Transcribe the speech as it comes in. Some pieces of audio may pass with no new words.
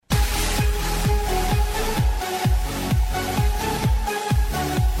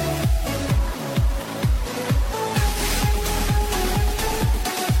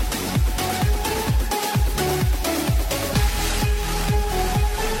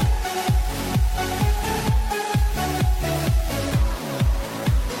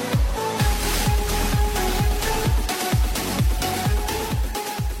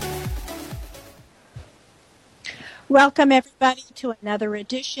Welcome, everybody, to another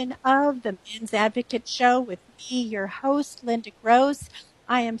edition of the Men's Advocate Show with me, your host, Linda Gross.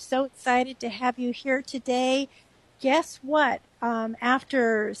 I am so excited to have you here today. Guess what?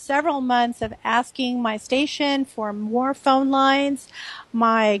 After several months of asking my station for more phone lines,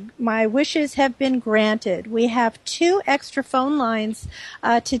 my wishes have been granted. We have 2 extra phone lines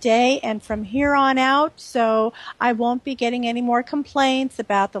today and from here on out, so I won't be getting any more complaints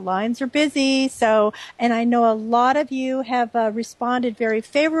about the lines are busy. And I know a lot of you have responded very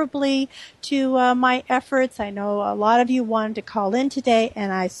favorably to my efforts. I know a lot of you wanted to call in today,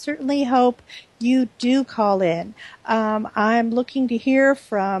 and I certainly hope you do call in. I'm looking to hear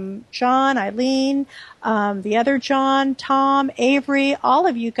from John, Eileen, the other John, Tom, Avery, all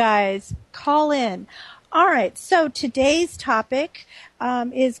of you guys. Call in. All right, so today's topic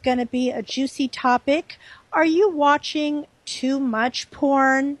is going to be a juicy topic. Are you watching too much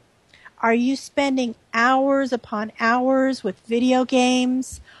porn? Are you spending hours upon hours with video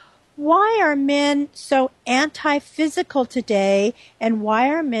games? Why are men so anti-physical today, and why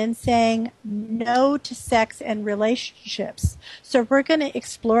are men saying no to sex and relationships? So we're going to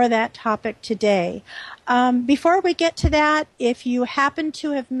explore that topic today. Before we get to that, if you happen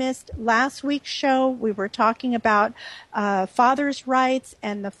to have missed last week's show, we were talking about fathers' rights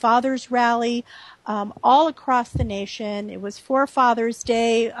and the Fathers' Rally all across the nation. It was for Father's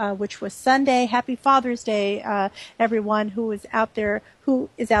Day, which was Sunday. Happy Father's Day, everyone who is out there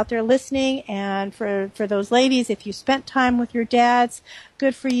listening. And for those ladies, if you spent time with your dads,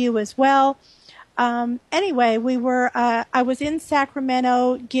 good for you as well. Anyway, I was in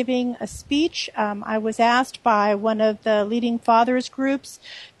Sacramento giving a speech. I was asked by one of the leading fathers groups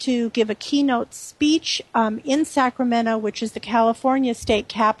to give a keynote speech in Sacramento, which is the California state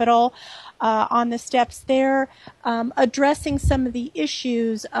capital, on the steps there, addressing some of the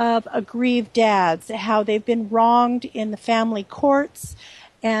issues of aggrieved dads, how they've been wronged in the family courts,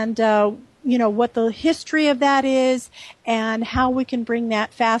 and what the history of that is and how we can bring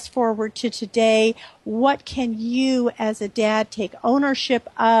that fast forward to today. What can you as a dad take ownership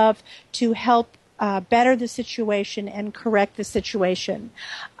of to help better the situation and correct the situation?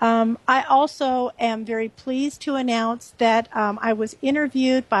 I also am very pleased to announce that I was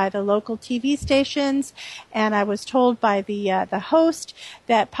interviewed by the local TV stations, and I was told by the host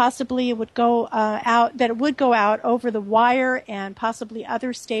that possibly it would go out over the wire, and possibly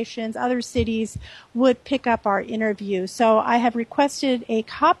other stations, other cities would pick up our interview. So I have requested a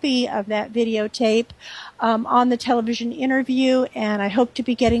copy of that videotape on the television interview, and I hope to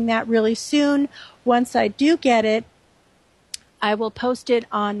be getting that really soon. Once I do get it, I will post it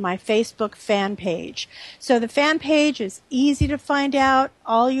on my Facebook fan page. So the fan page is easy to find out.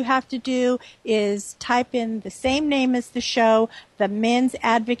 All you have to do is type in the same name as the show, the Men's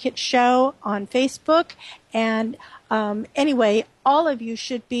Advocate Show, on Facebook. And anyway, all of you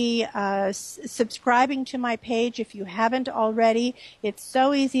should be subscribing to my page if you haven't already. It's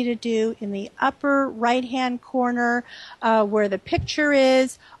so easy to do. In the upper right-hand corner where the picture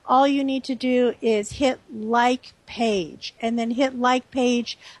is, all you need to do is hit like page, and then hit like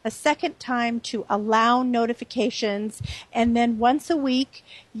page a second time to allow notifications. And then once a week,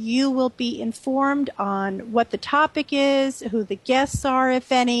 you will be informed on what the topic is, who the guests are, if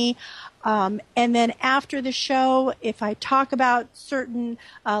any. And then after the show, if I talk about certain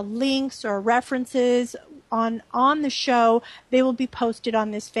links or references on the show, they will be posted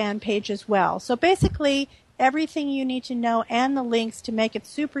on this fan page as well. So basically, everything you need to know and the links to make it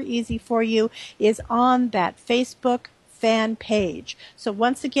super easy for you is on that Facebook fan page. So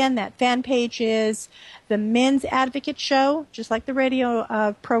once again, that fan page is the Men's Advocate Show, just like the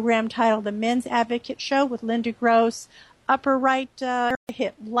radio program title, the Men's Advocate Show with Linda Gross. Upper right,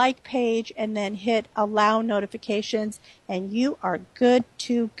 hit like page, and then hit allow notifications, and you are good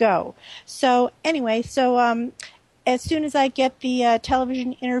to go. So anyway, as soon as I get the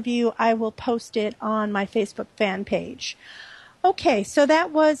television interview, I will post it on my Facebook fan page. Okay, so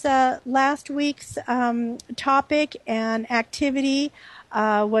that was last week's topic and activity.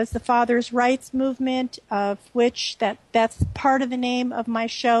 Was the Fathers' Rights Movement, of which that's part of the name of my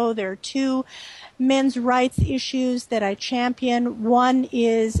show. There are 2 men's rights issues that I champion. One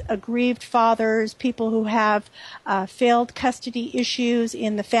is aggrieved fathers, people who have failed custody issues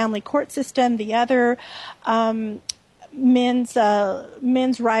in the family court system. The other men's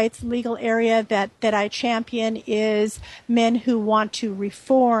rights legal area that I champion is men who want to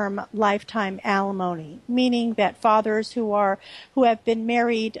reform lifetime alimony, meaning that fathers who have been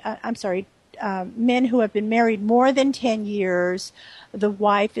married, men who have been married more than 10 years, the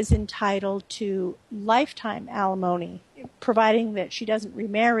wife is entitled to lifetime alimony, providing that she doesn't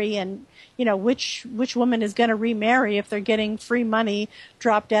remarry. And, you know, which woman is going to remarry if they're getting free money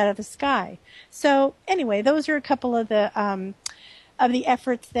dropped out of the sky? So anyway, those are a couple of the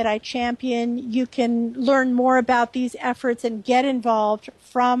efforts that I champion. You can learn more about these efforts and get involved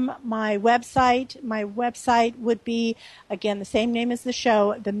from my website. My website would be, again, the same name as the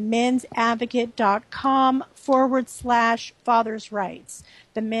show, themensadvocate.com/fathers' rights.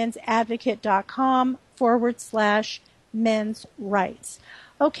 themensadvocate.com/men's rights.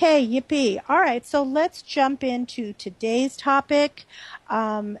 Okay, yippee. All right, so let's jump into today's topic.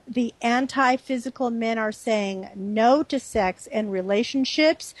 The anti-physical men are saying no to sex and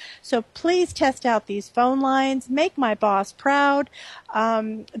relationships. So please test out these phone lines. Make my boss proud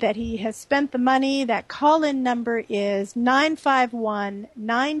that he has spent the money. That call-in number is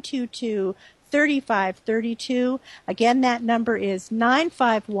 951-922-3532. Again, that number is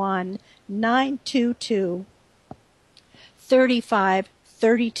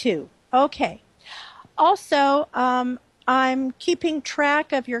 951-922-3532. Okay. Also, I'm keeping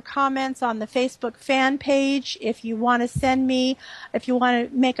track of your comments on the Facebook fan page. If you want to send me, if you want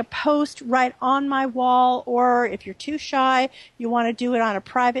to make a post right on my wall, or if you're too shy, you want to do it on a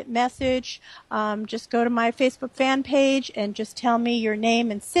private message, just go to my Facebook fan page and just tell me your name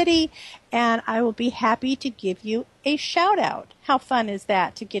and city, and I will be happy to give you a shout out. How fun is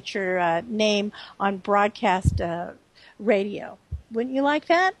that to get your name on broadcast radio? Wouldn't you like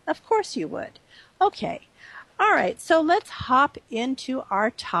that? Of course you would. Okay. All right, so let's hop into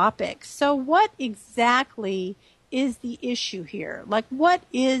our topic. So what exactly is the issue here? Like, what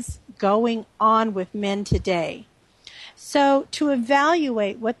is going on with men today? So to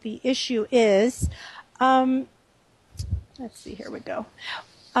evaluate what the issue is, let's see, here we go.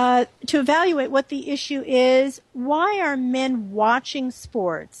 To evaluate what the issue is, why are men watching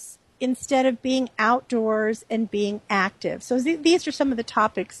sports instead of being outdoors and being active? So these are some of the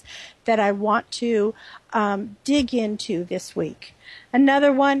topics that I want to dig into this week.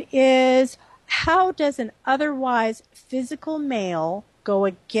 Another one is, how does an otherwise physical male go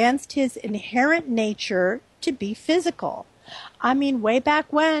against his inherent nature to be physical? I mean, way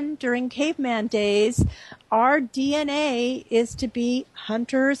back when, during caveman days, our DNA is to be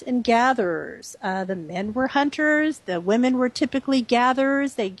hunters and gatherers. The men were hunters. The women were typically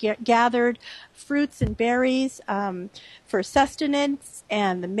gatherers. They gathered fruits and berries for sustenance,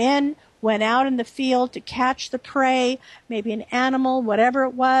 and the men went out in the field to catch the prey, maybe an animal, whatever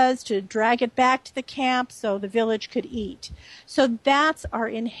it was, to drag it back to the camp so the village could eat. So that's our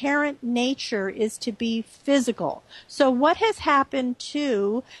inherent nature, is to be physical. So what has happened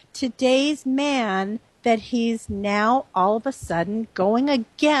to today's man that he's now all of a sudden going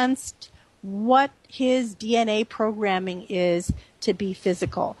against what his DNA programming is to be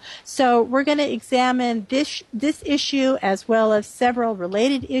physical? So we're going to examine this issue as well as several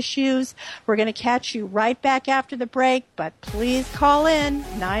related issues. We're going to catch you right back after the break, but please call in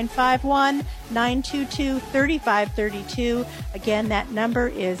 951-922-3532. Again, that number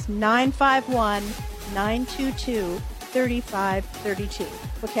is 951-922-3532.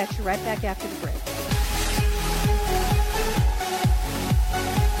 We'll catch you right back after the break.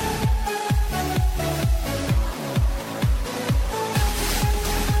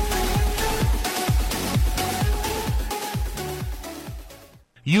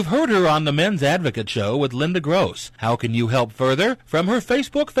 You've heard her on the Men's Advocate Show with Linda Gross. How can you help further? From her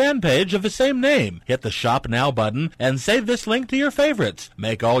Facebook fan page of the same name. Hit the Shop Now button and save this link to your favorites.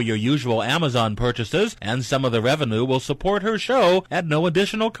 Make all your usual Amazon purchases, and some of the revenue will support her show at no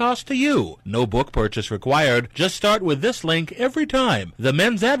additional cost to you. No book purchase required. Just start with this link every time. The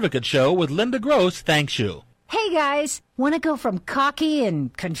Men's Advocate Show with Linda Gross thanks you. Hey guys, want to go from cocky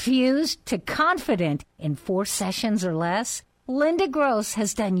and confused to confident in 4 sessions or less? Linda Gross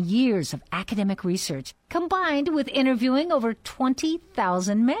has done years of academic research combined with interviewing over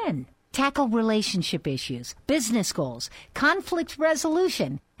 20,000 men. Tackle relationship issues, business goals, conflict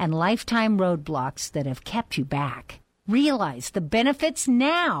resolution, and lifetime roadblocks that have kept you back. Realize the benefits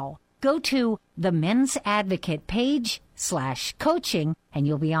now. Go to the Men's Advocate page/coaching and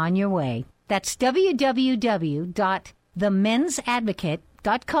you'll be on your way. That's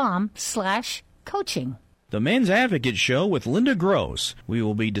www.themensadvocate.com/coaching. The Men's Advocate Show with Linda Gross. We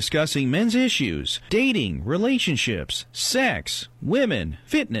will be discussing men's issues, dating, relationships, sex, women,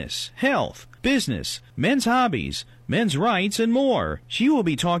 fitness, health, business, men's hobbies, men's rights, and more. She will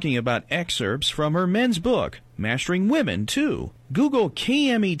be talking about excerpts from her men's book, Mastering Women, too. Google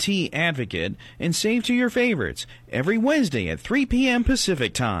KMET Advocate and save to your favorites every Wednesday at 3 p.m.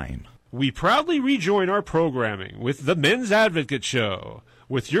 Pacific Time. We proudly rejoin our programming with the Men's Advocate Show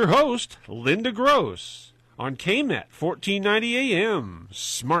with your host, Linda Gross, on KNET 1490 AM,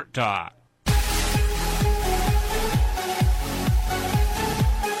 Smart Talk.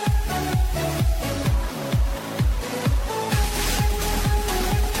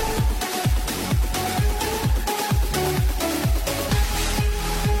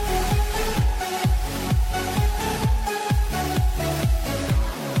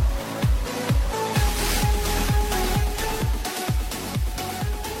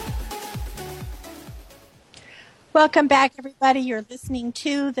 Welcome back, everybody. You're listening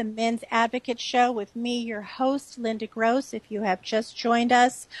to the Men's Advocate Show with me, your host, Linda Gross. If you have just joined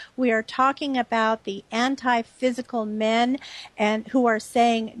us, we are talking about the anti-physical men and who are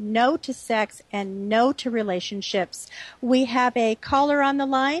saying no to sex and no to relationships. We have a caller on the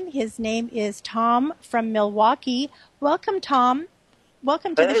line. His name is Tom from Milwaukee. Welcome, Tom.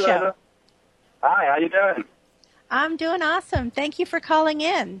 Welcome to the show. Linda. Hi, how you doing? I'm doing awesome. Thank you for calling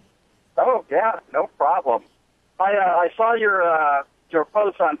in. Oh, yeah, no problem. I saw your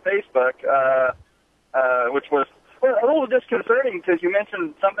post on Facebook, which was a little disconcerting because you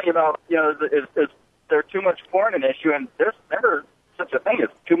mentioned something about, is there too much porn an issue? And there's never such a thing as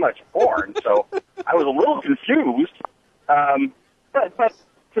too much porn. So I was a little confused. But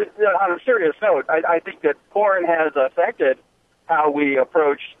on a serious note, I think that porn has affected how we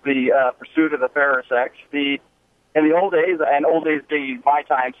approach the pursuit of the fairer sex. In the old days, and old days being my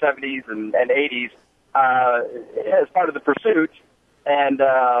time, 70s and 80s, as part of the pursuit and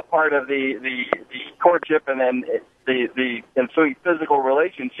part of the courtship and then the ensuing physical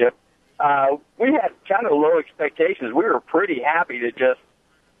relationship, we had kind of low expectations. We were pretty happy to just,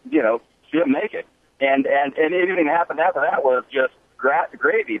 see them naked. And anything that happened after that was just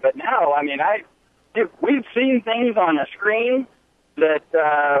gravy. But now, I mean, we've seen things on the screen that,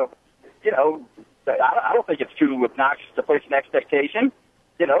 I don't think it's too obnoxious to place an expectation.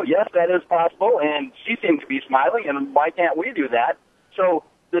 Yes, that is possible, and she seemed to be smiling, and why can't we do that? So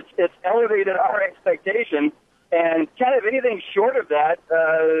it's elevated our expectation, and kind of anything short of that,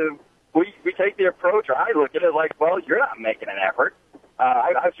 we take the approach, or I look at it like, well, you're not making an effort.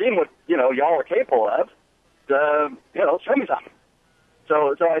 I've seen what, y'all are capable of. Show me something.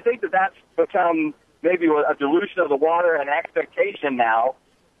 So I think that's become maybe a dilution of the water and expectation now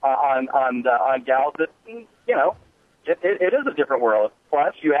on gals that, It is a different world.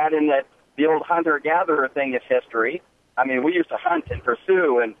 Plus, you add in that the old hunter-gatherer thing is history. I mean, we used to hunt and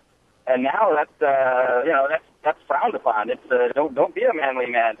pursue, and now that's frowned upon. It's don't be a manly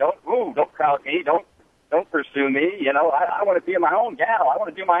man. Don't crowd me. Don't pursue me. I want to be my own gal. I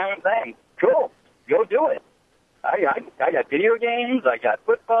want to do my own thing. Cool, go do it. I got video games. I got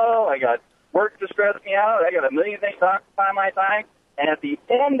football. I got work to stress me out. I got a million things to occupy my time. And at the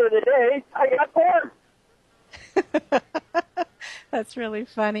end of the day, I got porn. That's really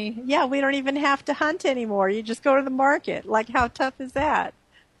funny. Yeah, we don't even have to hunt anymore. You just go to the market. Like, how tough is that?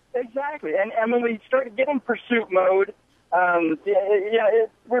 Exactly. And when we start to get in pursuit mode,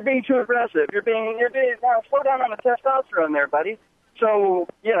 we're being too aggressive. You're being slow down on the testosterone there, buddy. So,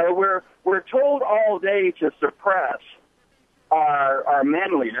 we're told all day to suppress our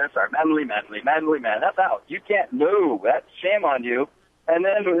manliness, our manly man. That's out. You can't move. That's shame on you. And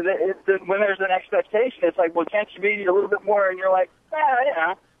then when there's an expectation, it's like, well, can't you be a little bit more? And you're like,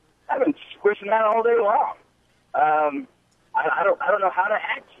 I've been squishing that all day long. I don't know how to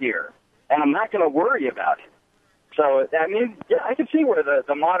act here, and I'm not going to worry about it. So, I mean, yeah, I can see where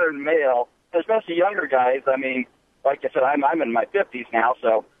the modern male, especially younger guys, I mean, like I said, I'm in my 50s now,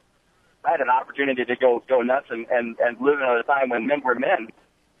 so I had an opportunity to go nuts and live in a time when men were men.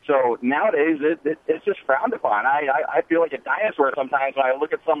 So nowadays, it's just frowned upon. I feel like a dinosaur sometimes when I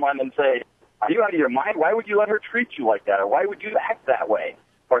look at someone and say, are you out of your mind? Why would you let her treat you like that? Or why would you act that way?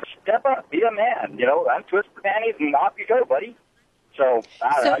 Or step up, be a man. Untwist the panties and off you go, buddy. So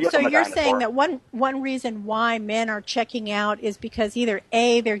you're saying that one reason why men are checking out is because either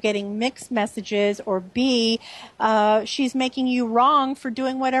A, they're getting mixed messages, or B, she's making you wrong for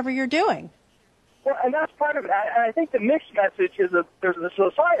doing whatever you're doing. Well, and that's part of it. I think the mixed message is there's a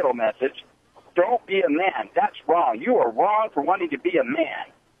societal message. Don't be a man. That's wrong. You are wrong for wanting to be a man.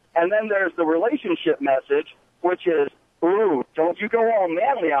 And then there's the relationship message, which is, ooh, don't you go all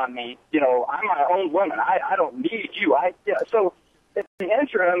manly on me. I'm my own woman. I don't need you. So in the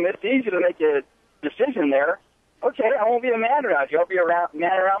interim, it's easy to make a decision there. Okay, I won't be a man around you. I'll be a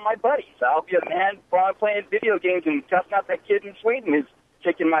man around my buddies. I'll be a man while I'm playing video games and cussing out that kid in Sweden who's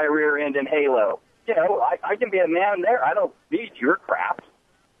kicking my rear end in Halo. I can be a man there. I don't need your crap.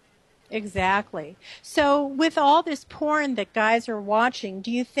 Exactly. So with all this porn that guys are watching, do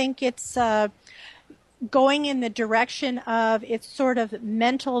you think it's going in the direction of it's sort of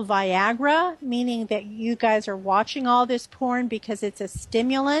mental Viagra, meaning that you guys are watching all this porn because it's a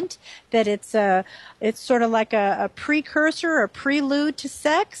stimulant, that it's sort of like a precursor, a prelude to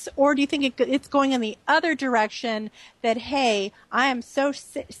sex? Or do you think it's going in the other direction, that, hey, I am so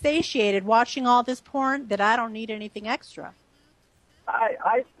satiated watching all this porn that I don't need anything extra?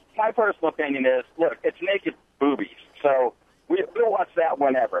 My personal opinion is, look, it's naked boobies, so we'll watch that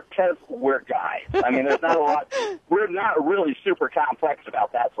whenever, because we're guys. I mean, there's not a lot. We're not really super complex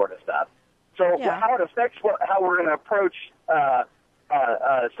about that sort of stuff. So how it affects how we're going to approach sex,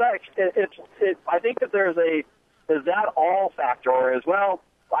 I think that there's is that all factor, or as well,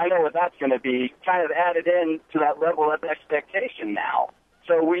 I know what that's going to be, kind of added in to that level of expectation now.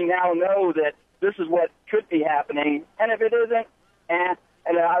 So we now know that this is what could be happening, and if it isn't,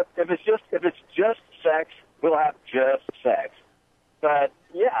 if it's just sex, we'll have just sex. But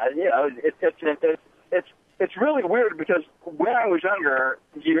yeah, it's really weird, because when I was younger,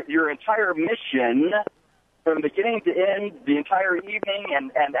 your entire mission from beginning to end, the entire evening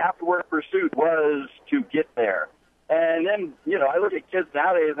and afterward pursuit was to get there. And then, I look at kids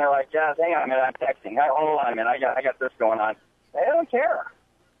nowadays and they're like, yeah, hang on a minute, I'm texting. Hold on a minute, I got this going on. They don't care.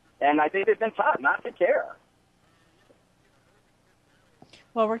 And I think they've been taught not to care.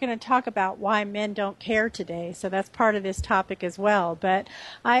 Well, we're going to talk about why men don't care today, so that's part of this topic as well. But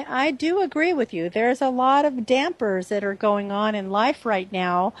I do agree with you. There's a lot of dampers that are going on in life right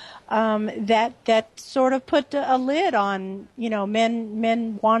now that sort of put a lid on,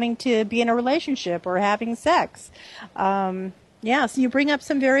 men wanting to be in a relationship or having sex. So you bring up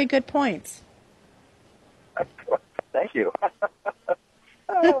some very good points. Thank you.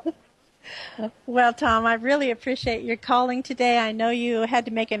 Well, Tom, I really appreciate your calling today. I know you had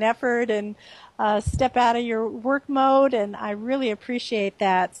to make an effort and step out of your work mode, and I really appreciate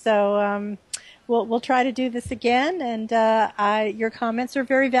that. So we'll try to do this again, and your comments are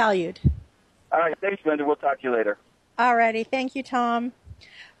very valued. All right. Thanks, Linda. We'll talk to you later. All righty. Thank you, Tom.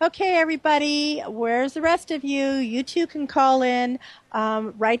 Okay, everybody, where's the rest of you? You too can call in.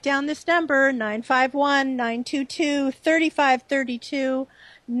 Write down this number, 951-922-3532.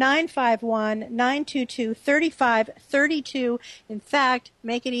 951-922-3532. In fact,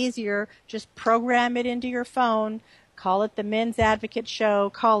 make it easier. Just program it into your phone. Call it the Men's Advocate Show,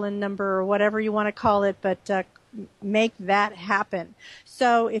 call-in number, or whatever you want to call it, but make that happen.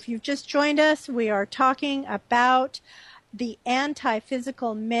 So if you've just joined us, we are talking about the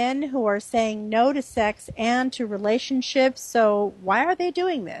anti-physical men who are saying no to sex and to relationships. So why are they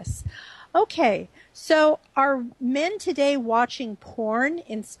doing this? Okay, so are men today watching porn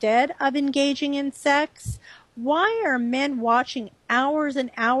instead of engaging in sex? Why are men watching hours and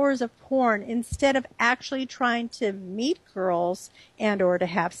hours of porn instead of actually trying to meet girls and or to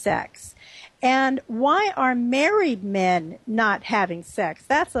have sex? And why are married men not having sex?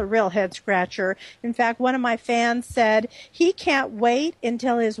 That's a real head scratcher. In fact, one of my fans said he can't wait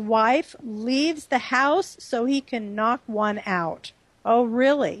until his wife leaves the house so he can knock one out. Oh,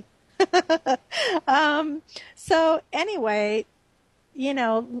 really? So anyway,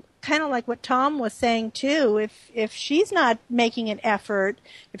 kind of like what Tom was saying too, if she's not making an effort,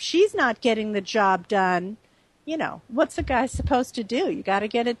 if she's not getting the job done, what's a guy supposed to do? You got to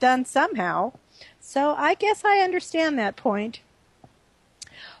get it done somehow. So I guess I understand that point.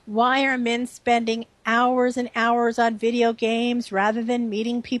 Why are men spending hours and hours on video games rather than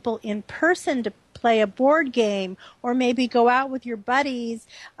meeting people in person to play a board game or maybe go out with your buddies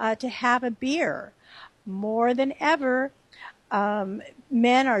to have a beer? More than ever,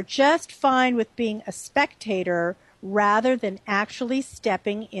 men are just fine with being a spectator rather than actually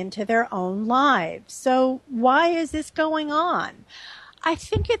stepping into their own lives. So why is this going on? I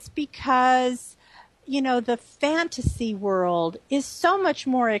think it's because the fantasy world is so much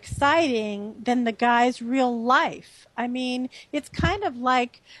more exciting than the guy's real life. I mean, it's kind of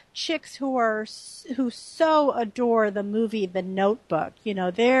like chicks who so adore the movie The Notebook.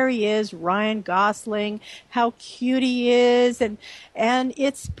 There he is, Ryan Gosling, how cute he is, and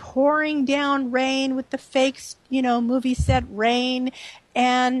it's pouring down rain with the fake, movie set rain.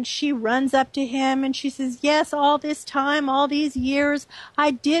 And she runs up to him and she says, yes, all this time, all these years,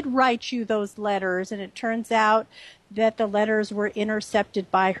 I did write you those letters. And it turns out that the letters were intercepted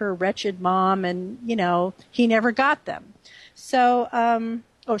by her wretched mom and, he never got them. So,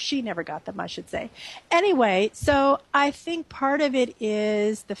 Oh, she never got them, I should say. Anyway, so I think part of it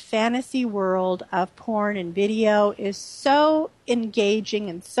is the fantasy world of porn and video is so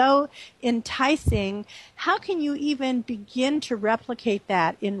engaging and so enticing. How can you even begin to replicate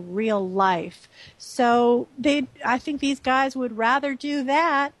that in real life? So I think these guys would rather do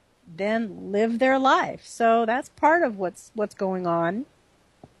that than live their life. So that's part of what's going on.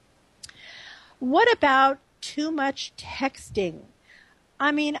 What about too much texting?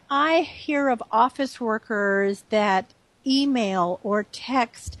 I mean, I hear of office workers that email or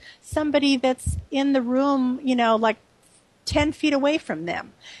text somebody that's in the room, like 10 feet away from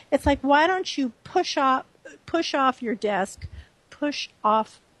them. It's like, why don't you push off your desk,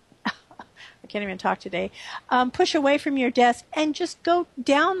 I can't even talk today, push away from your desk and just go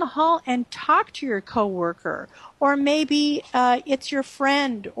down the hall and talk to your coworker. Or maybe it's your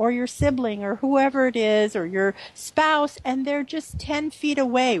friend or your sibling or whoever it is or your spouse and they're just 10 feet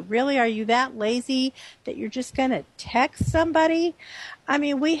away. Really, are you that lazy that you're just going to text somebody? I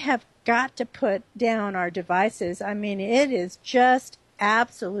mean, we have got to put down our devices. I mean, it is just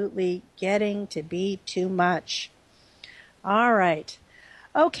absolutely getting to be too much. All right.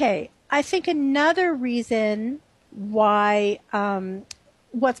 Okay. I think another reason why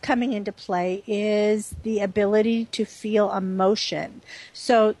what's coming into play is the ability to feel emotion.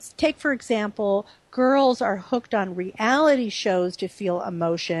 So take, for example, girls are hooked on reality shows to feel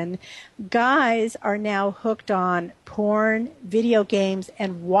emotion. Guys are now hooked on porn, video games,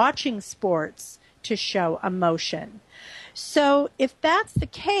 and watching sports to show emotion. So if that's the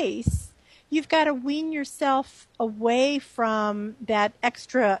case, you've got to wean yourself away from that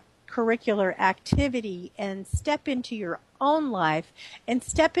extracurricular activity and step into your own life and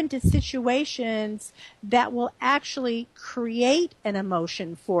step into situations that will actually create an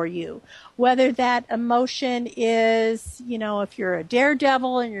emotion for you. Whether that emotion is, if you're a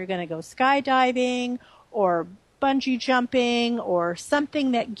daredevil and you're going to go skydiving or bungee jumping or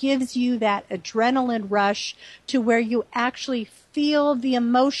something that gives you that adrenaline rush to where you actually feel the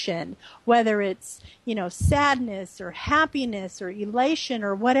emotion, whether it's, sadness or happiness or elation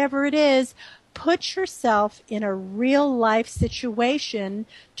or whatever it is, put yourself in a real life situation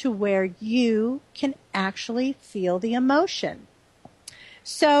to where you can actually feel the emotion.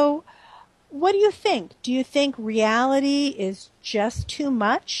 So, what do you think? Do you think reality is just too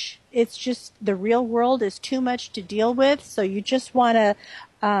much? It's just the real world is too much to deal with, so you just want to,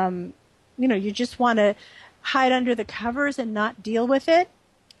 hide under the covers and not deal with it?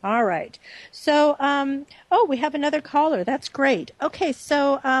 All right. So, we have another caller. That's great. Okay,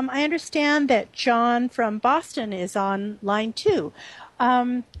 so I understand that John from Boston is on line 2.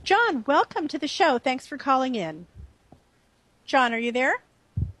 John, welcome to the show. Thanks for calling in. John, are you there?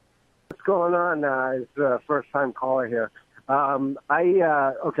 What's going on? It's a first-time caller here. I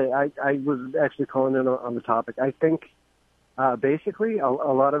was actually calling in on the topic. I think basically a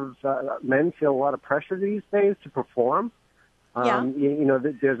lot of men feel a lot of pressure these days to perform.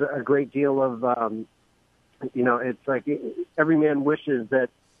 There's a great deal of, it's like every man wishes that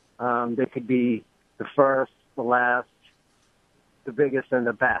they could be the first, the last, the biggest, and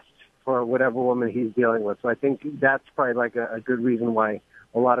the best for whatever woman he's dealing with. So I think that's probably like a good reason why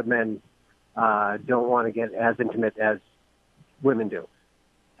a lot of men don't want to get as intimate as women do.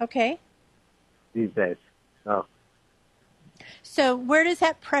 Okay. These days. So where does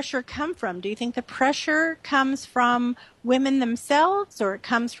that pressure come from? Do you think the pressure comes from women themselves, or it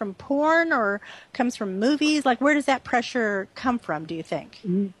comes from porn, or comes from movies? Like, where does that pressure come from, do you think?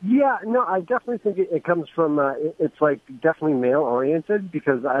 Yeah, no, I definitely think it comes from, it's like definitely male-oriented,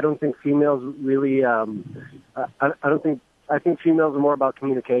 because I don't think females really, I think females are more about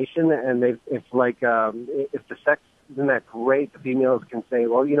communication, and if the sex isn't that great, the females can say,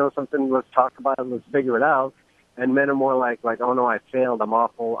 well, something, let's talk about it, let's figure it out. And men are more like, oh no, I failed, I'm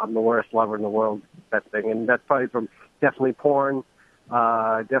awful, I'm the worst lover in the world, that thing. And that's probably from definitely porn,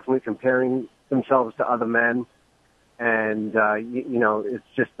 definitely comparing themselves to other men. And, it's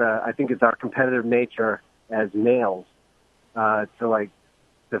just, I think it's our competitive nature as males to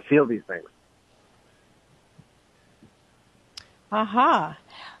feel these things. Aha.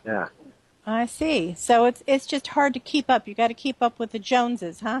 Yeah. I see. So it's just hard to keep up. You got to keep up with the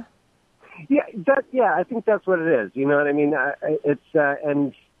Joneses, huh? Yeah, I think that's what it is. You know what I mean?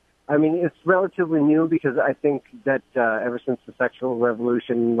 It's relatively new, because I think that ever since the sexual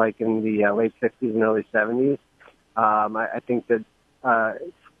revolution, like in the late 60s and early 70s, I think that,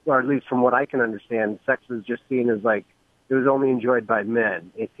 or at least from what I can understand, sex was just seen as like, it was only enjoyed by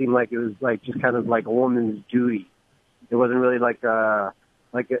men. It seemed like it was like just kind of like a woman's duty. It wasn't really like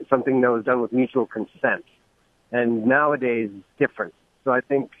something that was done with mutual consent. And nowadays it's different. So I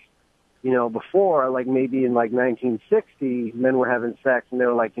think, before, like maybe in like 1960, men were having sex and they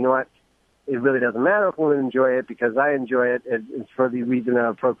were like, you know what? It really doesn't matter if women enjoy it because I enjoy it. It's for the reason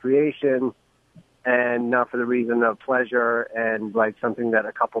of procreation and not for the reason of pleasure and like something that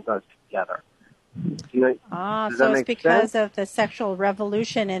a couple does together. So it's because of the sexual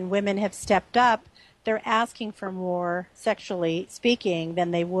revolution and women have stepped up. They're asking for more, sexually speaking,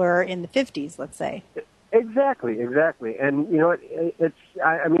 than they were in the 50s, let's say. Exactly. And,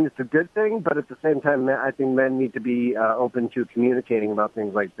 it's a good thing, but at the same time, I think men need to be open to communicating about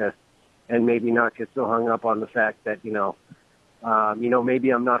things like this and maybe not get so hung up on the fact that, maybe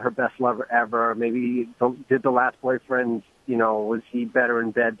I'm not her best lover ever. Maybe did the last boyfriend, was he better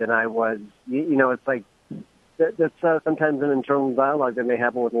in bed than I was? It's like that's sometimes an internal dialogue that may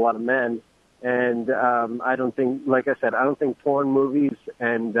happen with a lot of men. And I don't think, like I said, I don't think porn movies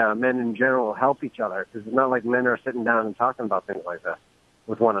and men in general help each other because it's not like men are sitting down and talking about things like this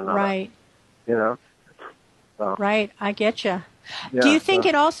with one another. Right. So. Right, I get you. Yeah, do you think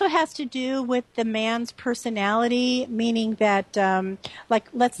it also has to do with the man's personality, meaning that, like,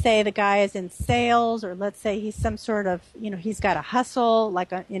 let's say the guy is in sales, or let's say he's some sort of, he's got a hustle,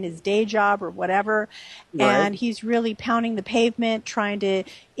 like in his day job or whatever, and he's really pounding the pavement, trying to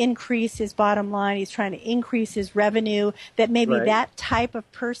increase his bottom line, he's trying to increase his revenue, that maybe that type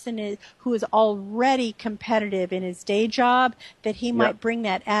of person who is already competitive in his day job, that he might bring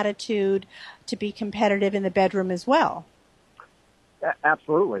that attitude to be competitive in the bedroom as well.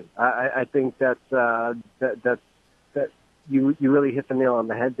 Absolutely, I think that you really hit the nail on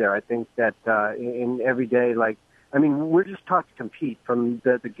the head there. I think that in everyday, we're just taught to compete from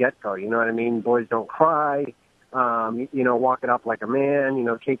the get-go. You know what I mean? Boys don't cry. Walk it up like a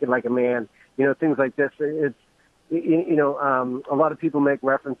man. Take it like a man. Things like this. It's a lot of people make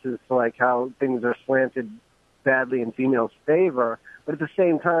references to like how things are slanted badly in females' favor, but at the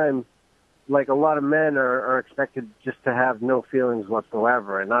same time, like a lot of men are expected just to have no feelings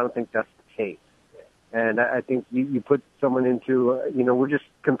whatsoever, and I don't think that's the case. And I think you put someone into, we're just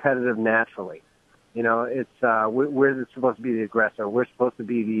competitive naturally. It's we're supposed to be the aggressor. We're supposed to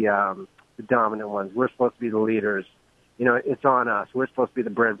be the dominant ones. We're supposed to be the leaders. It's on us. We're supposed to be the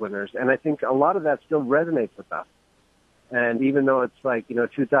breadwinners. And I think a lot of that still resonates with us. And even though it's like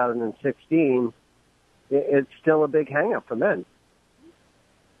 2016, it's still a big hang-up for men.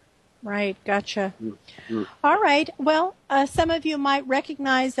 Right, gotcha. All right. Well, some of you might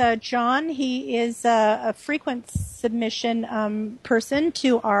recognize John. He is a frequent submission person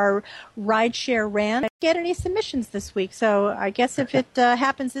to our rideshare rant. I didn't get any submissions this week, so I guess if it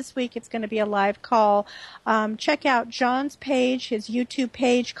happens this week, it's going to be a live call. Check out John's page, his YouTube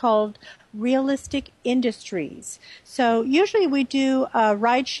page called Realistic Industries. So usually we do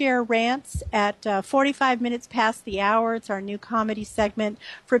rideshare rants at 45 minutes past the hour. It's our new comedy segment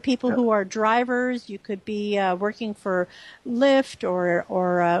for people who are drivers. You could be working for Lyft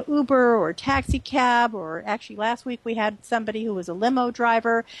or Uber or taxi cab, or actually last week we had somebody who was a limo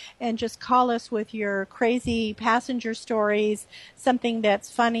driver, and just call us with your crazy passenger stories, something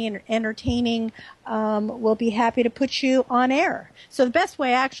that's funny and entertaining. We'll be happy to put you on air. So the best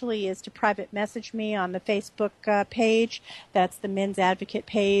way actually is to private message me on the Facebook page. That's the Men's Advocate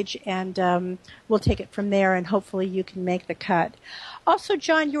page, and we'll take it from there, and hopefully you can make the cut. Also,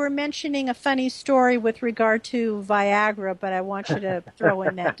 John, you were mentioning a funny story with regard to Viagra, but I want you to throw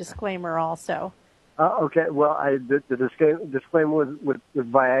in that disclaimer also. Okay. Well, the disclaimer with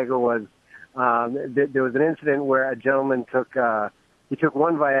Viagra was there was an incident where a gentleman took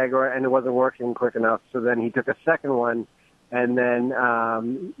one Viagra and it wasn't working quick enough, so then he took a second one, and then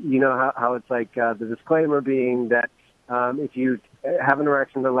how it's like the disclaimer being that if you have an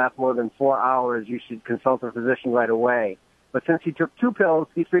erection that lasts more than 4 hours, you should consult a physician right away. But since he took 2 pills,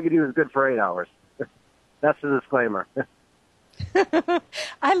 he figured he was good for 8 hours. That's the disclaimer.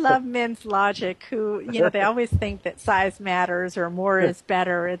 I love men's logic who, they always think that size matters or more is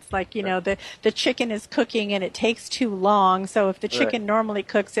better. It's like, the chicken is cooking and it takes too long. So if the chicken normally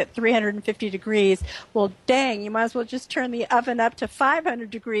cooks at 350 degrees, well, dang, you might as well just turn the oven up to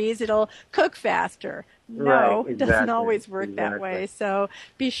 500 degrees. It'll cook faster. No, it doesn't always work that way. So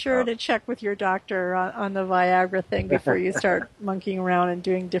be sure to check with your doctor on the Viagra thing before you start monkeying around and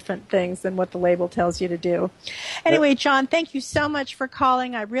doing different things than what the label tells you to do. Anyway, John, thank you so much for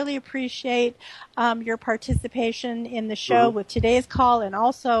calling. I really appreciate your participation in the show with today's call and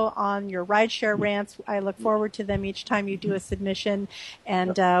also on your rideshare rants. I look forward to them each time you do a submission,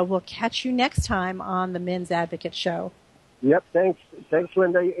 and we'll catch you next time on the Men's Advocate Show. Yep, thanks,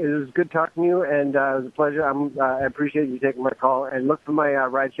 Linda. It was good talking to you, and it was a pleasure. I appreciate you taking my call. And look for my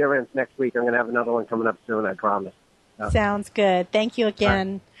rideshare rants next week. I'm going to have another one coming up soon, I promise. Sounds good. Thank you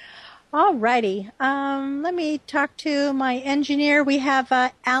again. All righty. Let me talk to my engineer. We have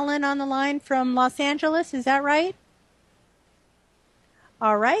Alan on the line from Los Angeles. Is that right?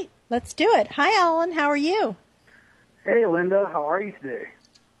 All right. Let's do it. Hi, Alan. How are you? Hey, Linda. How are you today?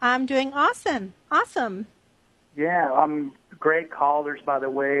 I'm doing awesome. Awesome. Yeah, great callers, by the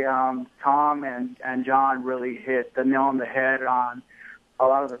way. Tom and John really hit the nail on the head on a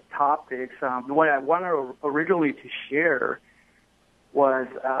lot of the topics. What I wanted originally to share was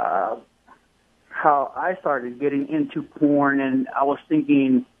how I started getting into porn, and I was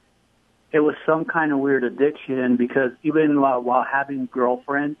thinking it was some kind of weird addiction because even while having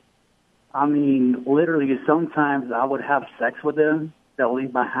girlfriends, I mean, literally sometimes I would have sex with them. They'll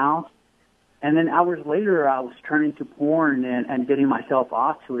leave my house. And then hours later, I was turning to porn and getting myself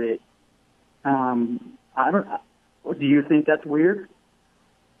off to it. Do you think that's weird?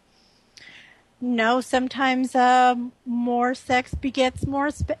 No, sometimes more sex begets more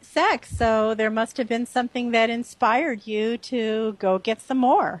sex. So there must have been something that inspired you to go get some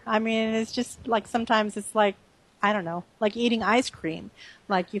more. I mean, it's just like sometimes it's like, I don't know, like eating ice cream.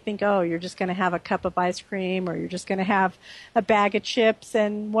 Like you think, oh, you're just going to have a cup of ice cream or you're just going to have a bag of chips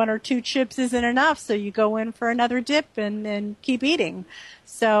and one or two chips isn't enough. So you go in for another dip and keep eating.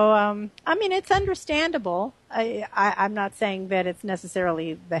 So, I mean, it's understandable. I'm not saying that it's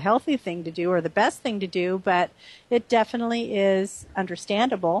necessarily the healthy thing to do or the best thing to do, but it definitely is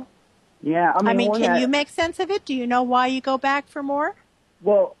understandable. Yeah. I mean can you make sense of it? Do you know why you go back for more?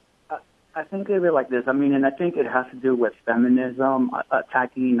 Well, I think of it like this. I mean, and I think it has to do with feminism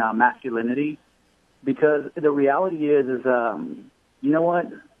attacking masculinity, because the reality is you know what?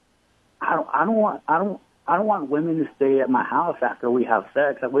 I don't want women to stay at my house after we have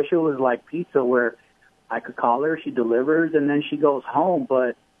sex. I wish it was like pizza where I could call her, she delivers, and then she goes home.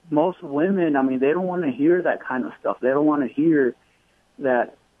 But most women, I mean, they don't want to hear that kind of stuff. They don't want to hear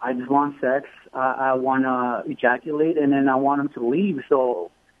that I just want sex, I want to ejaculate, and then I want them to leave. So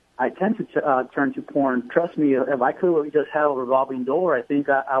I tend to turn to porn. Trust me, if I could just have a revolving door, I think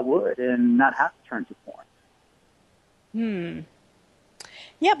I would and not have to turn to porn.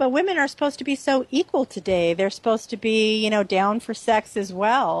 Yeah, but women are supposed to be so equal today. They're supposed to be, down for sex as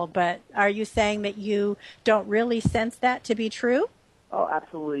well. But are you saying that you don't really sense that to be true? Oh,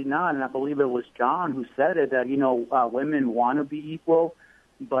 absolutely not. And I believe it was John who said it, that, women want to be equal,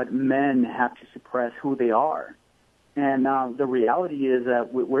 but men have to suppress who they are. And the reality is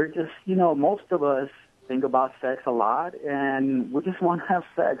that we're just, most of us think about sex a lot, and we just want to have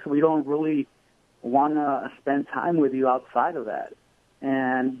sex. We don't really want to spend time with you outside of that.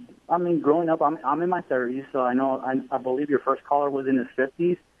 And, I mean, growing up, I'm in my 30s, so I believe your first caller was in his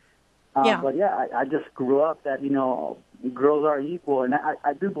 50s. Yeah. But, yeah, I just grew up that, girls are equal. And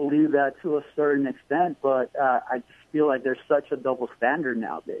I do believe that to a certain extent, but I just feel like there's such a double standard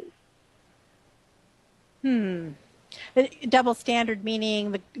nowadays. Double standard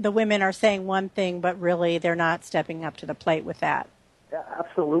meaning the women are saying one thing, but really they're not stepping up to the plate with that. Yeah,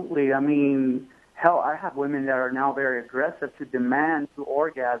 absolutely. I mean, hell, I have women that are now very aggressive to demand to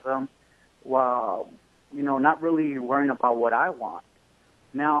orgasm while, not really worrying about what I want.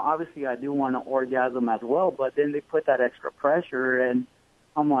 Now, obviously, I do want to orgasm as well, but then they put that extra pressure, and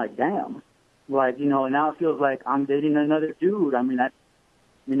I'm like, damn. Like, now it feels like I'm dating another dude. I mean, I've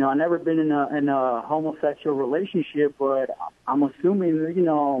never been in a homosexual relationship, but I'm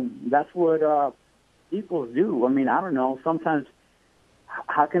assuming, that's what equals do. I mean, I don't know. Sometimes,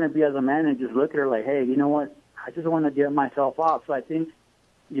 how can it be as a man and just look at her like, hey, you know what? I just want to get myself off. So I think,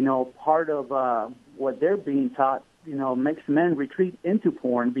 part of what they're being taught, makes men retreat into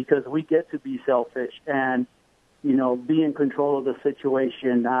porn because we get to be selfish and, be in control of the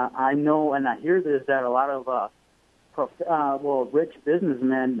situation. I know, and I hear this, that a lot of rich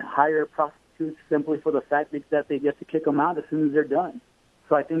businessmen hire prostitutes simply for the fact that they get to kick them out as soon as they're done.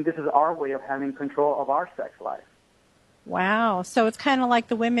 So I think this is our way of having control of our sex life. Wow. So it's kind of like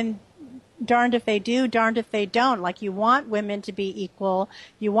the women, darned if they do, darned if they don't. Like you want women to be equal.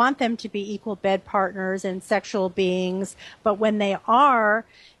 You want them to be equal bed partners and sexual beings. But when they are,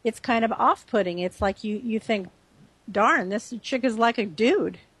 it's kind of off-putting. It's like you think, darn, this chick is like a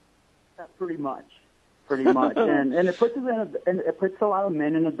dude. Pretty much. and it puts a lot of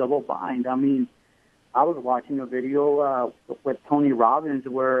men in a double bind. I mean, I was watching a video with Tony Robbins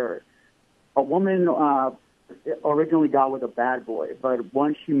where a woman originally got with a bad boy, but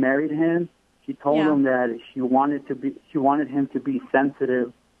once she married him, she told him that she wanted him to be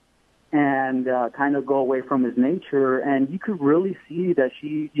sensitive and kind of go away from his nature. And you could really see that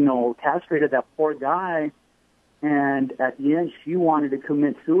she, castrated that poor guy. And at the end, she wanted to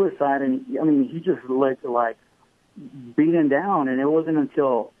commit suicide. And I mean, he just looked like beaten down, and it wasn't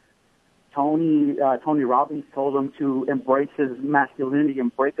until Tony Robbins told him to embrace his masculinity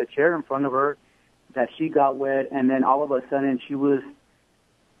and break a chair in front of her that she got wet, and then all of a sudden she was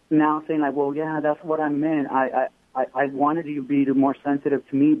now saying like, well, yeah, that's what I meant. I wanted you to be more sensitive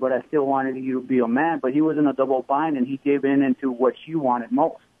to me, but I still wanted you to be a man. But he was in a double bind, and he gave in into what she wanted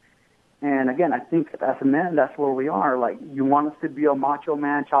most. And again, I think as a man, that's where we are. Like, you want us to be a macho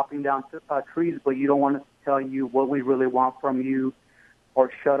man chopping down trees, but you don't want us to tell you what we really want from you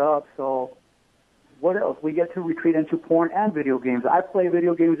or shut up. So what else? We get to retreat into porn and video games. I play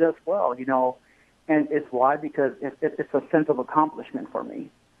video games as well, you know, and it's why? Because it's a sense of accomplishment for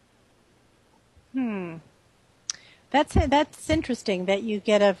me. That's interesting that you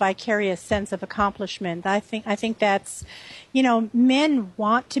get a vicarious sense of accomplishment. I think that's, you know, men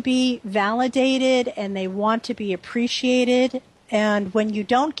want to be validated and they want to be appreciated. And when you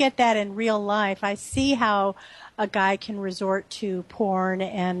don't get that in real life, I see how a guy can resort to porn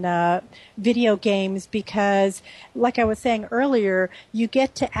and video games because, like I was saying earlier, you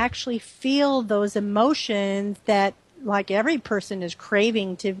get to actually feel those emotions that, like every person is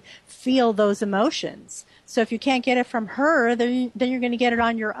craving to feel those emotions. So if you can't get it from her, then you're going to get it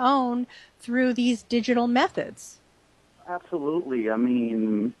on your own through these digital methods. Absolutely. I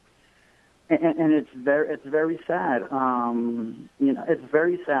mean, and it's very sad. You know, it's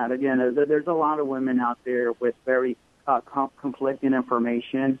very sad. Again, there's a lot of women out there with very conflicting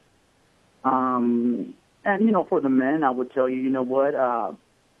information. And you know, for the men, I would tell you, you know what,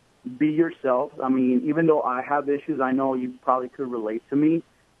 be yourself. I mean, even though I have issues, I know you probably could relate to me.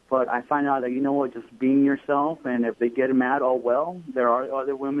 But I find out that, you know what, just being yourself, and if they get mad, oh, well, there are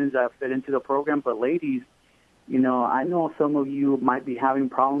other women that fit into the program. But ladies, you know, I know some of you might be having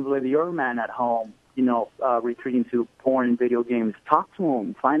problems with your man at home, you know, retreating to porn and video games. Talk to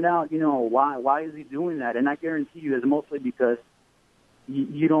him. Find out, you know, why is he doing that? And I guarantee you it's mostly because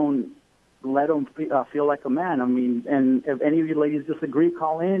you don't let him feel like a man. I mean, and if any of you ladies disagree,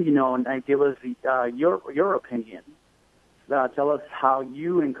 call in, you know, and give us your opinion. Tell us how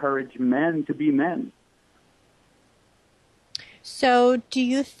you encourage men to be men. So do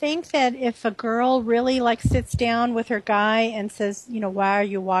you think that if a girl really like sits down with her guy and says, you know, why are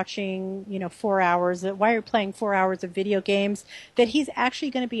you watching, you know, 4 hours, why are you playing 4 hours of video games, that he's actually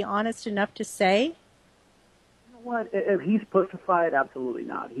going to be honest enough to say? You know what? If he's pussified, absolutely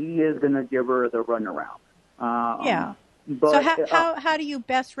not. He is going to give her the runaround. Yeah. But, so how do you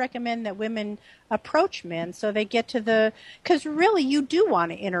best recommend that women approach men so they get to because really you do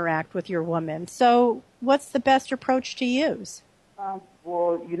want to interact with your woman. So what's the best approach to use?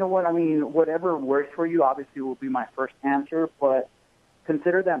 Well, you know what? I mean, whatever works for you obviously will be my first answer, but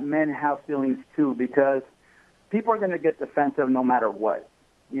consider that men have feelings too, because people are going to get defensive no matter what.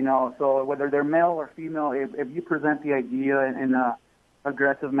 You know, so whether they're male or female, if you present the idea in a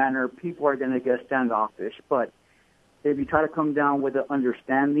aggressive manner, people are going to get standoffish. But if you try to come down with an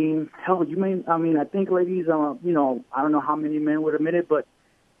understanding, hell, I think ladies, you know, I don't know how many men would admit it, but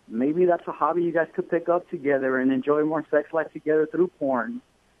maybe that's a hobby you guys could pick up together and enjoy more sex life together through porn.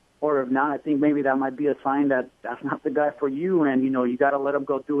 Or if not, I think maybe that might be a sign that that's not the guy for you, and, you know, you got to let him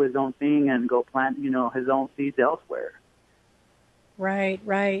go do his own thing and go plant, you know, his own seeds elsewhere.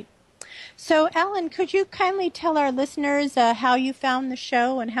 Right. So, Alan, could you kindly tell our listeners how you found the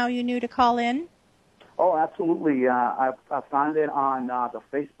show and how you knew to call in? Oh, absolutely. I found it on the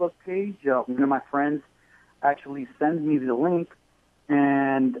Facebook page. One of my friends actually sent me the link,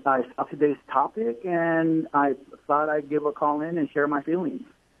 and I saw today's topic, and I thought I'd give a call in and share my feelings.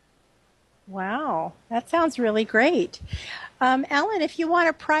 Wow, that sounds really great. Alan, if you want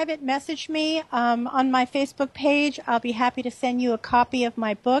to private message me on my Facebook page, I'll be happy to send you a copy of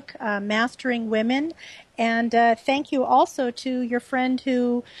my book, Mastering Women. And thank you also to your friend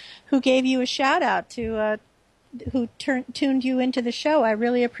who gave you a shout out, who tuned you into the show. I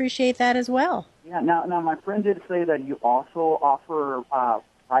really appreciate that as well. Yeah. Now my friend did say that you also offer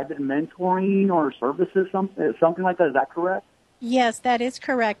private mentoring or services, something like that. Is that correct? Yes, that is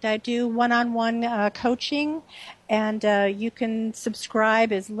correct. I do one-on-one coaching, and you can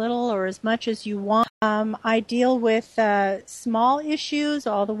subscribe as little or as much as you want. I deal with small issues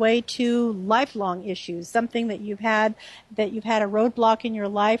all the way to lifelong issues, something that you've had a roadblock in your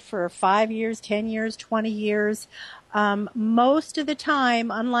life for 5 years, 10 years, 20 years. Most of the time,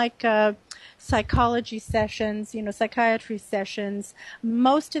 unlike psychology sessions, you know, psychiatry sessions,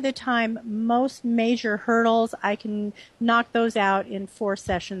 most of the time, most major hurdles, I can knock those out in 4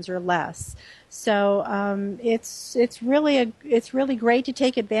 sessions or less. So it's really great to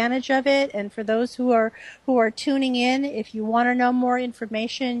take advantage of it. And for those who are tuning in, if you want to know more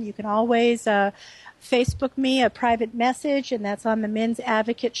information, you can always Facebook me a private message, and that's on the Men's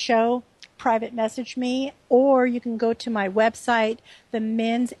Advocate Show. Private message me, or you can go to my website, the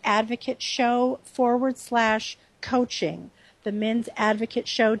Men's Advocate Show /coaching, the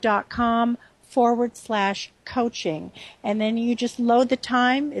mensadvocateshow.com/coaching. And then you just load the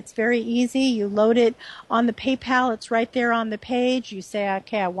time. It's very easy. You load it on the PayPal. It's right there on the page. You say,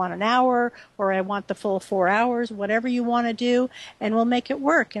 okay, I want an hour, or I want the full 4 hours, whatever you want to do, and we'll make it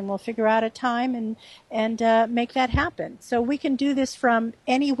work, and we'll figure out a time and make that happen. So we can do this from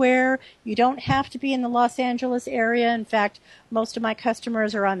anywhere. You don't have to be in the Los Angeles area. In fact, most of my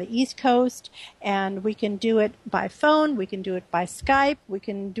customers are on the East Coast, and we can do it by phone. We can do it by Skype. We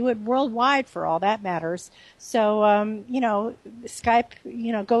can do it worldwide for all that matters. So,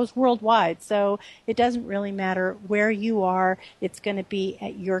 Skype, goes worldwide. So it doesn't really matter where you are. It's going to be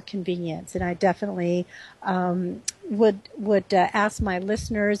at your convenience. And I definitely would ask my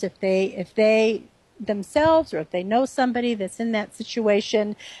listeners if they themselves, or if they know somebody that's in that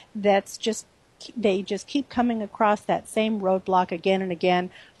situation, they just keep coming across that same roadblock again and again.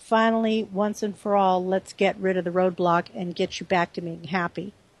 Finally, once and for all, let's get rid of the roadblock and get you back to being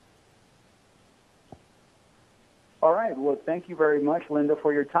happy. All right. Well, thank you very much, Linda,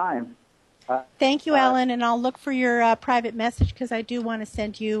 for your time. Thank you, Alan, and I'll look for your private message, because I do want to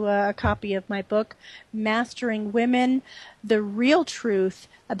send you a copy of my book, Mastering Women, The Real Truth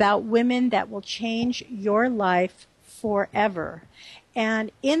About Women That Will Change Your Life Forever.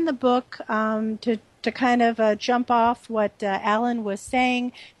 And in the book, to kind of jump off what Alan was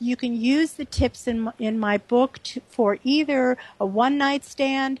saying, you can use the tips in my book for either a one-night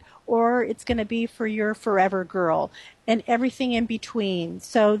stand, or it's going to be for your forever girl, and everything in between.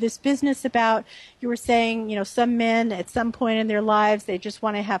 So this business about, you were saying, some men at some point in their lives, they just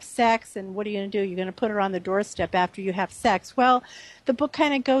want to have sex, and what are you going to do? You're going to put her on the doorstep after you have sex. Well, the book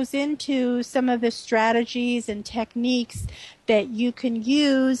kind of goes into some of the strategies and techniques that you can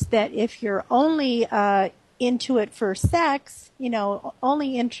use, that if you're only into it for sex,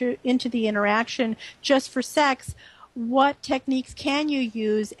 only into the interaction just for sex, what techniques can you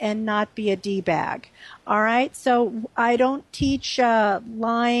use and not be a D-bag? All right, so I don't teach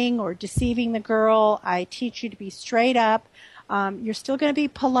lying or deceiving the girl. I teach you to be straight up. You're still going to be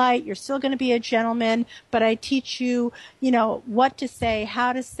polite. You're still going to be a gentleman, but I teach you, what to say,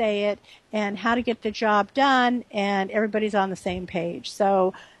 how to say it, and how to get the job done, and everybody's on the same page.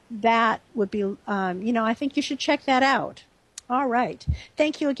 So that would be, I think you should check that out. All right.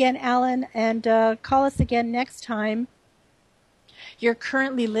 Thank you again, Alan, and call us again next time. You're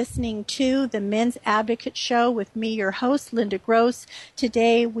currently listening to the Men's Advocate Show with me, your host, Linda Gross.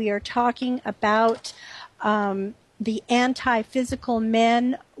 Today we are talking about the anti-physical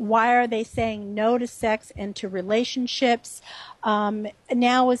men. Why are they saying no to sex and to relationships?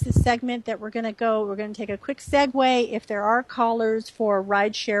 Now is the segment that we're going to take a quick segue if there are callers for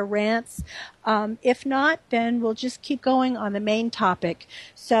rideshare rants. If not, then we'll just keep going on the main topic.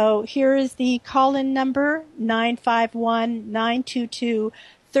 So here is the call-in number,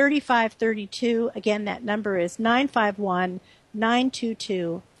 951-922-3532. Again, that number is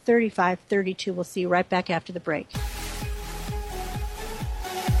 951-922-3532. We'll see you right back after the break.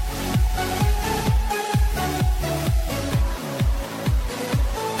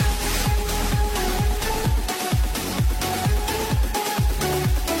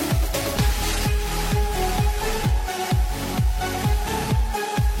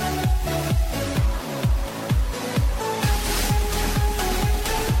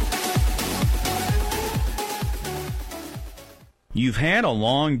 You've had a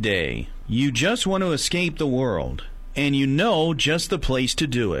long day. You just want to escape the world, and you know just the place to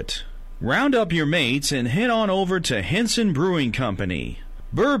do it. Round up your mates and head on over to Henson Brewing Company,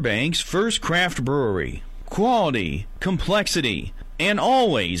 Burbank's first craft brewery. Quality, complexity, and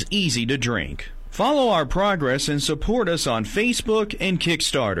always easy to drink. Follow our progress and support us on Facebook and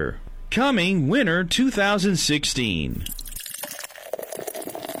Kickstarter. Coming winter 2016.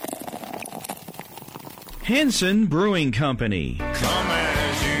 Henson Brewing Company. Come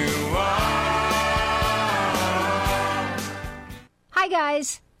as you are. Hi,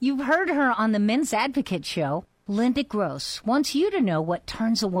 guys. You've heard her on the Men's Advocate Show. Linda Gross wants you to know what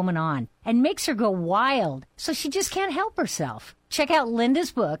turns a woman on and makes her go wild so she just can't help herself. Check out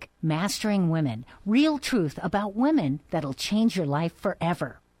Linda's book, Mastering Women, Real Truth About Women That'll Change Your Life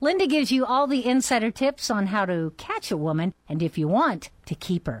Forever. Linda gives you all the insider tips on how to catch a woman and, if you want, to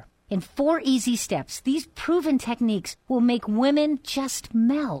keep her. In 4 easy steps, these proven techniques will make women just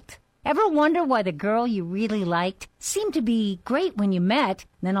melt. Ever wonder why the girl you really liked seemed to be great when you met,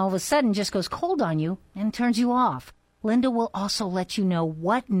 then all of a sudden just goes cold on you and turns you off? Linda will also let you know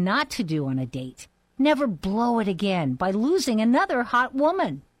what not to do on a date. Never blow it again by losing another hot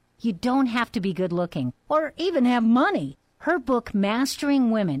woman. You don't have to be good looking or even have money. Her book, Mastering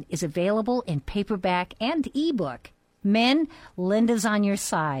Women, is available in paperback and ebook. Men, Linda's on your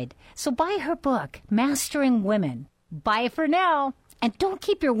side. So buy her book, Mastering Women. Buy it for now. And don't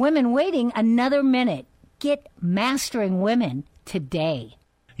keep your women waiting another minute. Get Mastering Women today.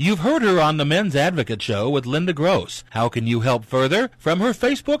 You've heard her on the Men's Advocate Show with Linda Gross. How can you help further? From her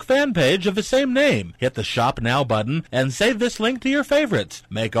Facebook fan page of the same name. Hit the Shop Now button and save this link to your favorites.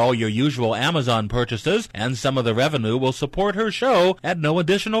 Make all your usual Amazon purchases, and some of the revenue will support her show at no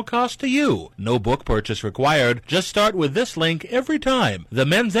additional cost to you. No book purchase required. Just start with this link every time. The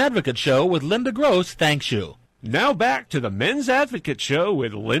Men's Advocate Show with Linda Gross thanks you. Now back to the Men's Advocate Show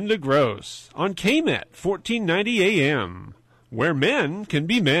with Linda Gross on KMET 1490 AM, where men can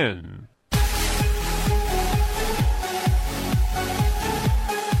be men.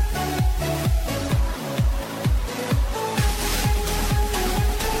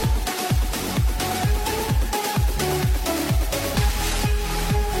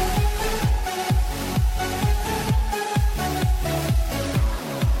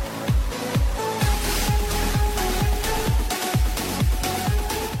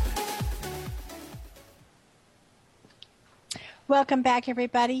 Welcome back,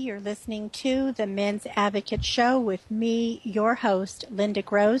 everybody. You're listening to the Men's Advocate Show with me, your host, Linda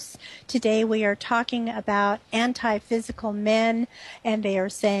Gross. Today we are talking about anti-physical men, and they are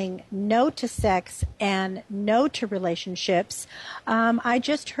saying no to sex and no to relationships. I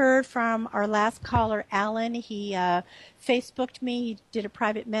just heard from our last caller, Alan. He Facebooked me. He did a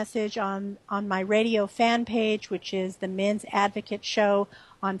private message on my radio fan page, which is the Men's Advocate Show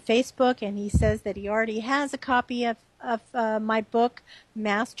on Facebook, and he says that he already has a copy of my book,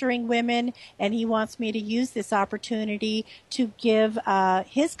 Mastering Women, and he wants me to use this opportunity to give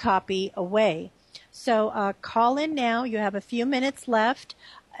his copy away. So call in now. You have a few minutes left,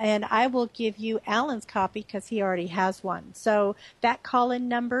 and I will give you Alan's copy because he already has one. So that call-in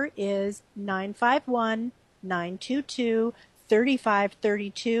number is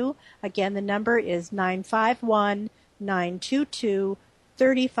 951-922-3532. Again, the number is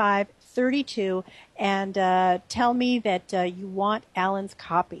 951-922-3532, and tell me that you want Alan's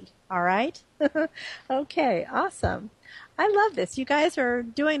copy. All right? Okay, awesome. I love this. You guys are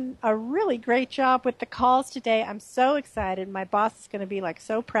doing a really great job with the calls today. I'm so excited. My boss is going to be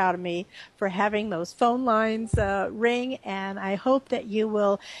so proud of me for having those phone lines ring, and I hope that you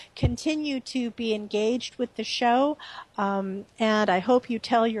will continue to be engaged with the show. And I hope you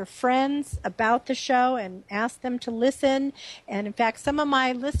tell your friends about the show and ask them to listen. And in fact, some of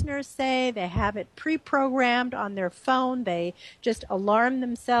my listeners say they have it pre-programmed on their phone. They just alarm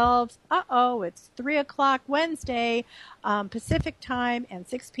themselves. It's 3 o'clock Wednesday, Pacific time, and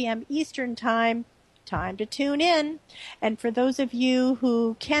 6 p.m. Eastern time. Time to tune in. And for those of you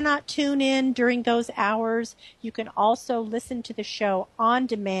who cannot tune in during those hours, you can also listen to the show on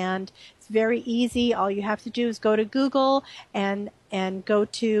demand. It's very easy. All you have to do is go to Google and go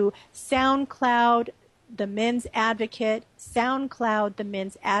to SoundCloud, The Men's Advocate, SoundCloud, The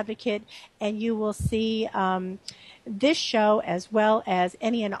Men's Advocate, and you will see this show as well as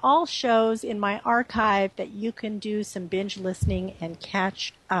any and all shows in my archive that you can do some binge listening and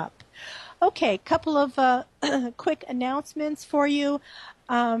catch up. Okay, couple of quick announcements for you.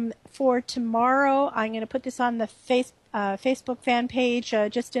 For tomorrow, I'm going to put this on the Facebook fan page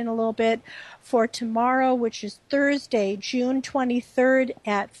just in a little bit. For tomorrow, which is Thursday, June 23rd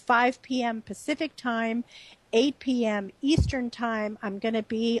at 5 p.m. Pacific time, 8 p.m. Eastern time, I'm going to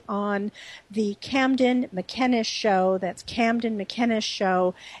be on the Camden McKennis show. That's Camden McKennis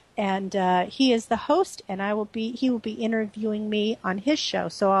show. And he is the host, and he will be interviewing me on his show.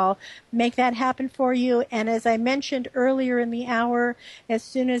 So I'll make that happen for you. And as I mentioned earlier in the hour, as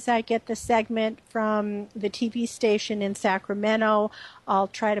soon as I get the segment from the TV station in Sacramento, I'll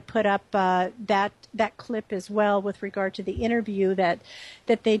try to put up that clip as well with regard to the interview that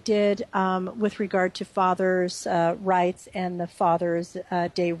they did with regard to fathers' rights and the Father's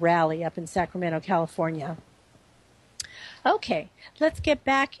Day rally up in Sacramento, California. Okay, let's get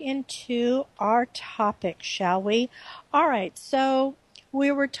back into our topic, shall we? All right, so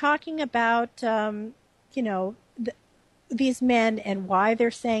we were talking about, these men and why they're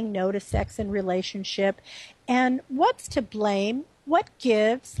saying no to sex and relationship, and what's to blame, what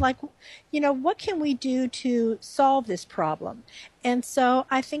gives, what can we do to solve this problem? And so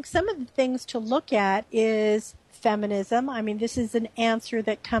I think some of the things to look at is feminism. I mean, this is an answer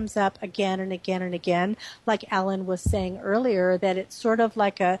that comes up again and again and again, like Alan was saying earlier, that it's sort of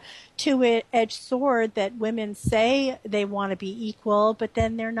like a two-edged sword, that women say they want to be equal, but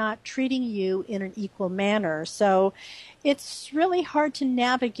then they're not treating you in an equal manner. So it's really hard to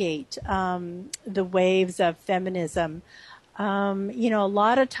navigate the waves of feminism. A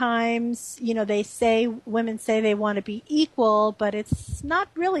lot of times, women say they want to be equal, but it's not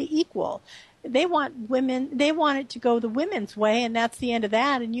really equal. They want it to go the women's way, and that's the end of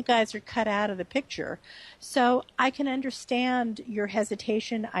that, and you guys are cut out of the picture. So I can understand your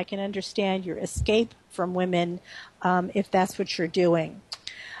hesitation. I can understand your escape from women, if that's what you're doing.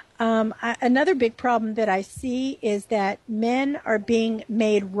 Another big problem that I see is that men are being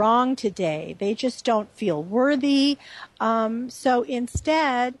made wrong today. They just don't feel worthy. So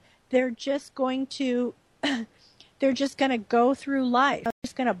instead, they're just going to go through life. They're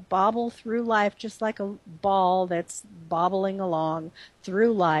just going to bobble through life just like a ball that's bobbling along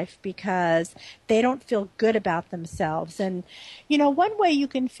through life because they don't feel good about themselves. And, one way you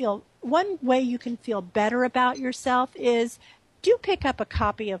can feel better about yourself is do pick up a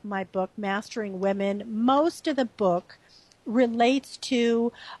copy of my book, Mastering Women. Most of the book relates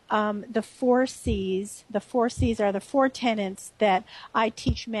to the 4 C's. The 4 C's are the 4 tenets that I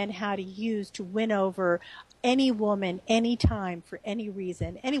teach men how to use to win over any woman, anytime, for any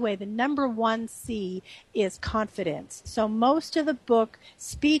reason. Anyway, the number 1 C is confidence. So most of the book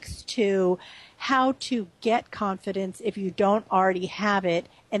speaks to how to get confidence if you don't already have it,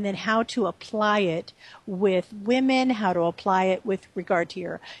 and then how to apply it with women, how to apply it with regard to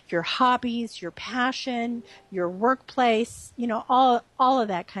your hobbies, your passion, your workplace, all of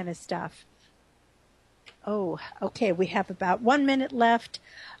that kind of stuff. Oh, okay, we have about 1 minute left.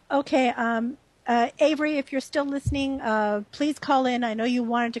 Okay, Avery, if you're still listening, please call in. I know you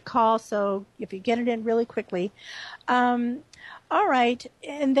wanted to call, so if you get it in really quickly. All right,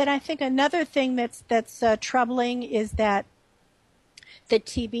 and then I think another thing that's troubling is that the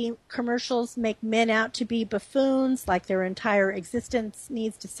TV commercials make men out to be buffoons, like their entire existence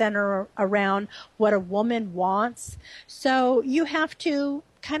needs to center around what a woman wants. So you have to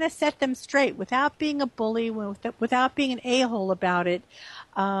kind of set them straight without being a bully, without being an a-hole about it.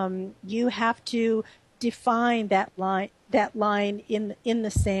 You have to define that line in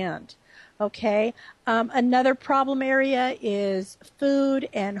the sand. Okay. Another problem area is food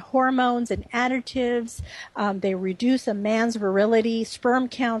and hormones and additives. They reduce a man's virility. Sperm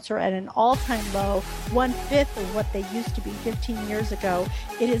counts are at an all-time low, 1/5 of what they used to be 15 years ago.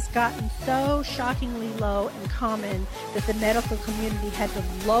 It has gotten so shockingly low and common that the medical community had to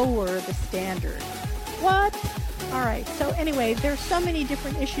lower the standard. What? All right. So anyway, there's so many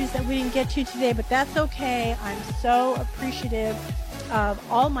different issues that we didn't get to today, but that's okay. I'm so appreciative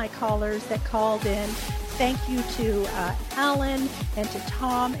of all my callers that called in. Thank you to Alan and to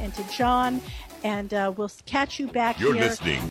Tom and to John. And we'll catch you back here. You're listening